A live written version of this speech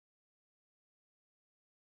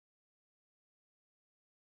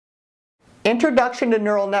Introduction to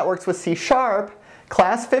Neural Networks with C#,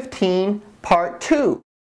 Class 15, Part 2.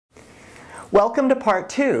 Welcome to Part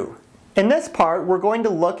 2. In this part, we're going to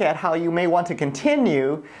look at how you may want to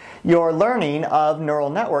continue your learning of neural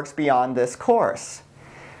networks beyond this course.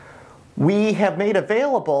 We have made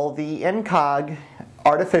available the Incog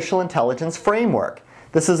Artificial Intelligence Framework.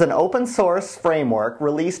 This is an open source framework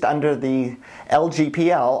released under the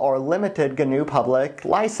LGPL, or Limited GNU Public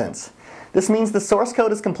License. This means the source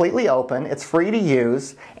code is completely open, it's free to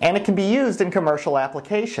use, and it can be used in commercial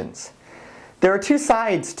applications. There are two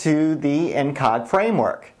sides to the Incog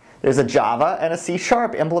framework. There's a Java and a C#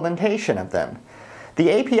 implementation of them. The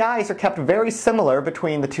APIs are kept very similar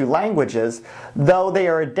between the two languages, though they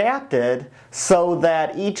are adapted so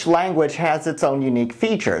that each language has its own unique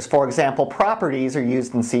features. For example, properties are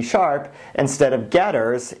used in C# instead of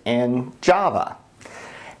getters in Java.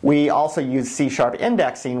 We also use C#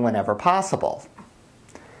 indexing whenever possible.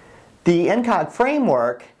 The Incog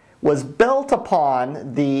framework was built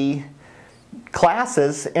upon the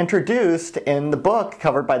classes introduced in the book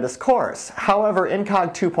covered by this course. However,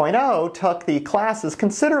 Incog 2.0 took the classes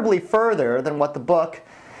considerably further than what the book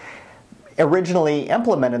originally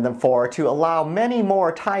implemented them for, to allow many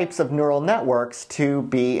more types of neural networks to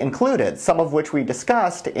be included, some of which we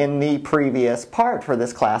discussed in the previous part for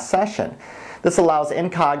this class session. This allows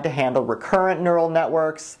Incog to handle recurrent neural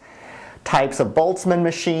networks, types of Boltzmann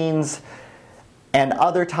machines, and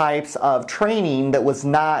other types of training that was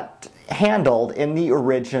not handled in the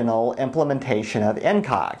original implementation of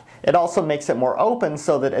Incog. It also makes it more open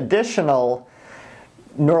so that additional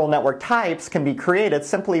neural network types can be created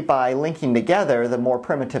simply by linking together the more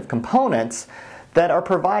primitive components that are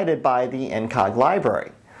provided by the Incog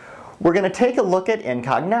library. We're going to take a look at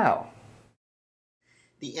Incog now.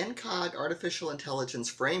 The Incog Artificial Intelligence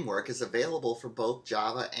Framework is available for both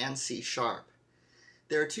Java and C#.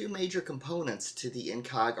 There are two major components to the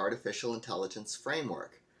Incog Artificial Intelligence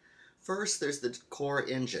Framework. First, there's the core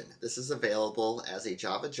engine. This is available as a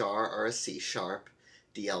Java jar or a C#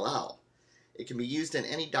 DLL. It can be used in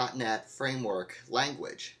any .NET framework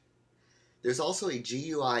language. There's also a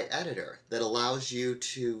GUI editor that allows you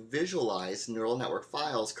to visualize neural network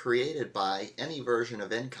files created by any version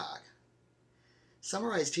of Incog.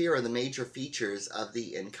 Summarized here are the major features of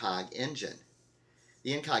the Incog engine.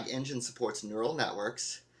 The Incog engine supports neural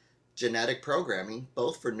networks, genetic programming,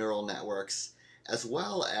 both for neural networks as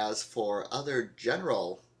well as for other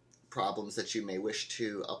general problems that you may wish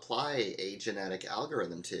to apply a genetic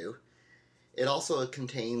algorithm to. It also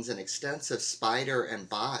contains an extensive spider and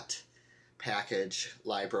bot package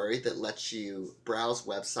library that lets you browse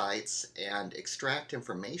websites and extract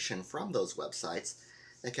information from those websites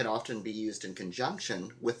that can often be used in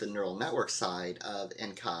conjunction with the neural network side of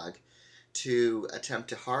Incog to attempt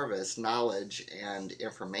to harvest knowledge and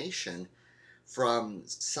information from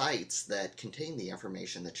sites that contain the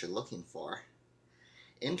information that you're looking for.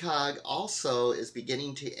 Incog also is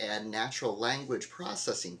beginning to add natural language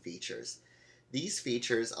processing features. These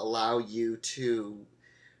features allow you to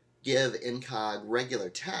give Incog regular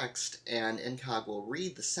text, and Incog will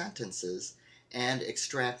read the sentences and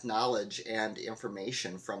extract knowledge and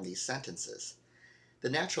information from these sentences. The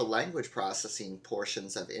natural language processing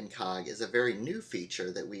portions of Incog is a very new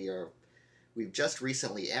feature that we've just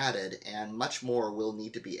recently added, and much more will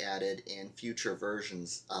need to be added in future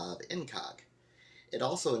versions of Incog. It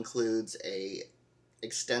also includes an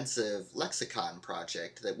extensive lexicon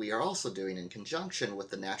project that we are also doing in conjunction with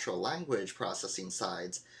the natural language processing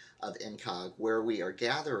sides of Incog, where we are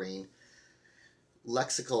gathering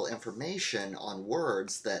lexical information on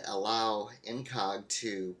words that allow Incog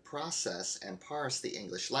to process and parse the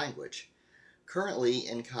English language. Currently,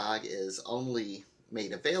 Incog is only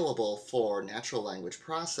made available for natural language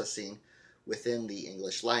processing within the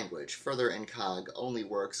English language. Further, Incog only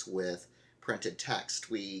works with printed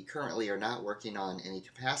text. We currently are not working on any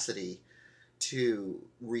capacity to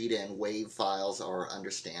read in WAV files or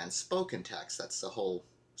understand spoken text. That's a whole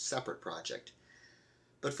separate project.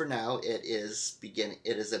 But for now, it is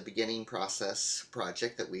a beginning process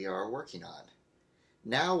project that we are working on.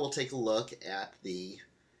 Now we'll take a look at the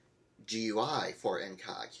GUI for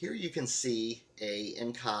Incog. Here you can see a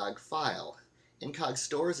Incog file. Incog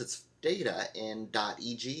stores its data in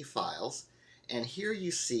 .eg files, and here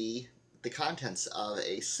you see the contents of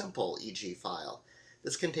a simple EG file.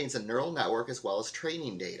 This contains a neural network as well as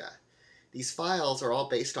training data. These files are all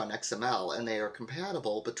based on XML, and they are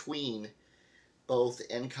compatible between both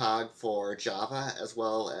Incog for Java as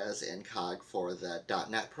well as Incog for the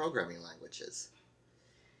 .NET programming languages.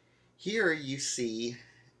 Here you see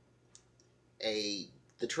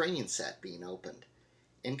the training set being opened.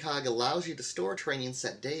 Incog allows you to store training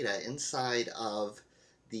set data inside of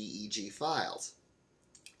the EG files.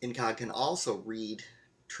 Incog can also read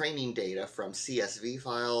training data from CSV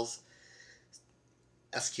files,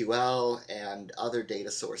 SQL, and other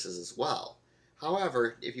data sources as well.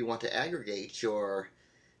 However, if you want to aggregate your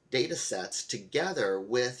data sets together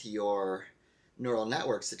with your neural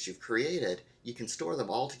networks that you've created, you can store them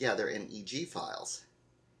all together in EG files.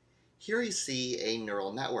 Here you see a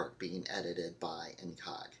neural network being edited by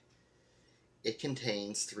Incog. It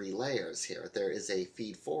contains 3 layers here. There is a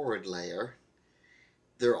feed-forward layer.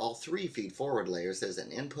 There are all 3 feed-forward layers. There's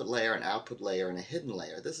an input layer, an output layer, and a hidden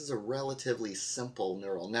layer. This is a relatively simple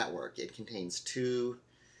neural network. It contains 2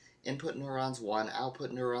 input neurons, 1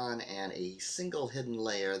 output neuron, and a single hidden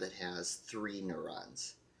layer that has 3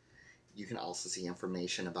 neurons. You can also see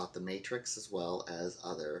information about the matrix as well as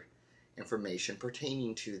other information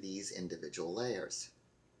pertaining to these individual layers.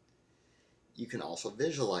 You can also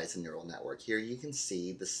visualize a neural network. Here you can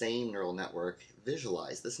see the same neural network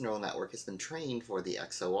visualized. This neural network has been trained for the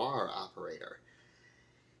XOR operator.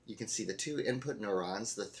 You can see the 2 input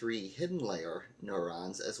neurons, the 3 hidden layer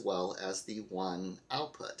neurons, as well as the 1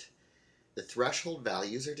 output. The threshold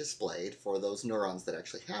values are displayed for those neurons that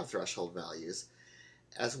actually have threshold values,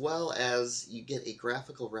 as well as you get a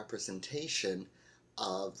graphical representation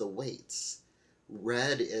of the weights.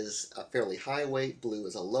 Red is a fairly high weight, blue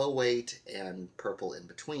is a low weight, and purple in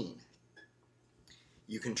between.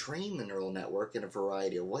 You can train the neural network in a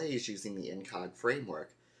variety of ways using the Incog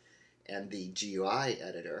framework and the GUI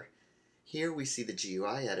editor. Here we see the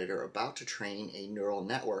GUI editor about to train a neural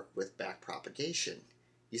network with backpropagation.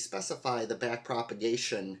 You specify the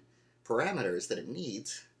backpropagation parameters that it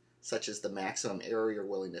needs, such as the maximum error you're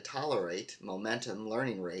willing to tolerate, momentum,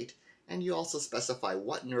 learning rate, and you also specify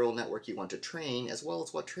what neural network you want to train, as well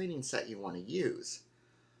as what training set you want to use.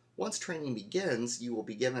 Once training begins, you will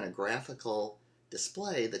be given a graphical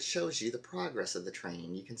display that shows you the progress of the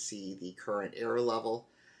training. You can see the current error level,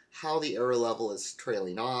 how the error level is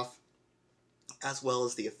trailing off, as well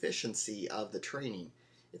as the efficiency of the training.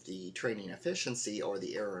 If the training efficiency, or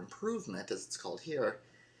the error improvement as it's called here,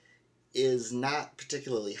 is not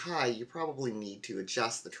particularly high, you probably need to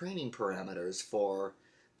adjust the training parameters for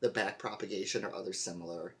the backpropagation or other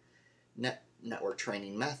similar network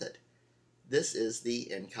training method. This is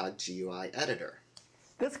the Incog GUI editor.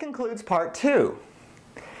 This concludes part 2.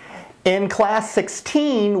 In class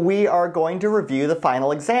 16, we are going to review the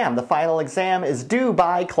final exam. The final exam is due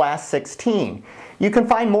by class 16. You can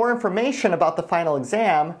find more information about the final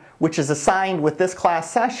exam, which is assigned with this class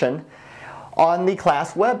session, on the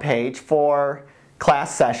class webpage for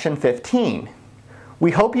class session 15. We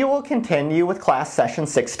hope you will continue with class session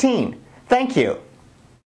 16. Thank you.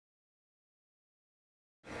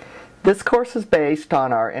 This course is based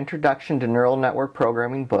on our Introduction to Neural Network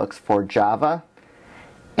Programming books for Java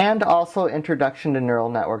and also Introduction to Neural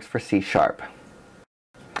Networks for C#.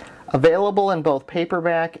 Available in both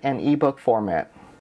paperback and ebook format.